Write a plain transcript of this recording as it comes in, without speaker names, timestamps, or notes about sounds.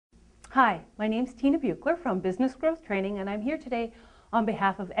Hi, my name's Tina Buchler from Business Growth Training, and I'm here today on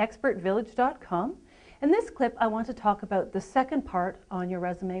behalf of ExpertVillage.com. In this clip, I want to talk about the second part on your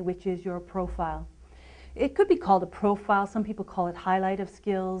resume, which is your profile. It could be called a profile. Some people call it highlight of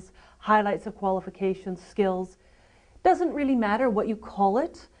skills, highlights of qualifications, skills. Doesn't really matter what you call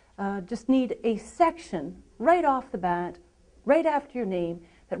it. Just need a section right off the bat, right after your name,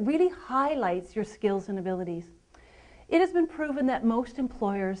 that really highlights your skills and abilities. It has been proven that most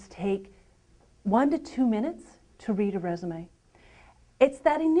employers take 1 to 2 minutes to read a resume. It's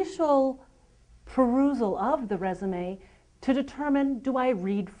that initial perusal of the resume to determine, do I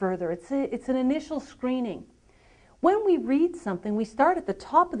read further? It's an initial screening. When we read something, we start at the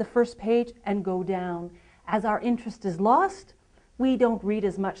top of the first page and go down. As our interest is lost, we don't read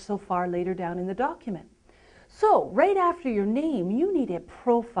as much so far later down in the document. So, right after your name, you need a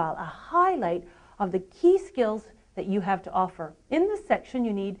profile, a highlight of the key skills that you have to offer. In this section,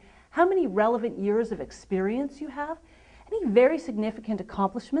 you need how many relevant years of experience you have, any very significant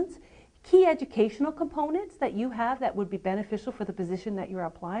accomplishments, key educational components that you have that would be beneficial for the position that you're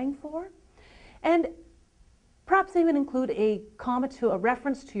applying for, and perhaps even include a comment to a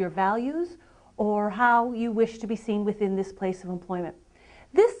reference to your values or how you wish to be seen within this place of employment.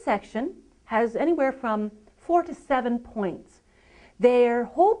 This section has anywhere from 4 to 7 points. Their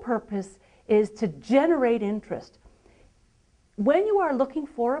whole purpose is to generate interest. When you are looking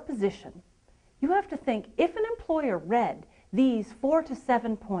for a position, you have to think, if an employer read these 4 to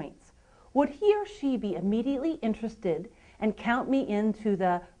 7 points, would he or she be immediately interested and count me into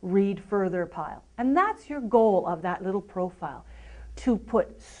the read further pile? And that's your goal of that little profile, to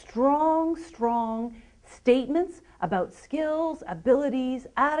put strong statements about skills, abilities,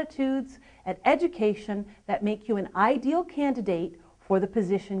 attitudes, and education that make you an ideal candidate for the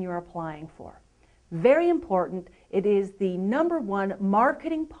position you're applying for. Very important. It is the #1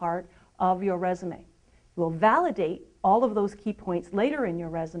 marketing part of your resume. You will validate all of those key points later in your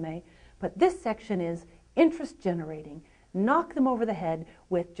resume, but this section is interest generating. Knock them over the head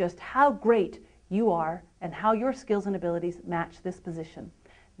with just how great you are and how your skills and abilities match this position.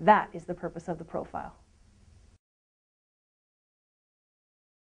 That is the purpose of the profile.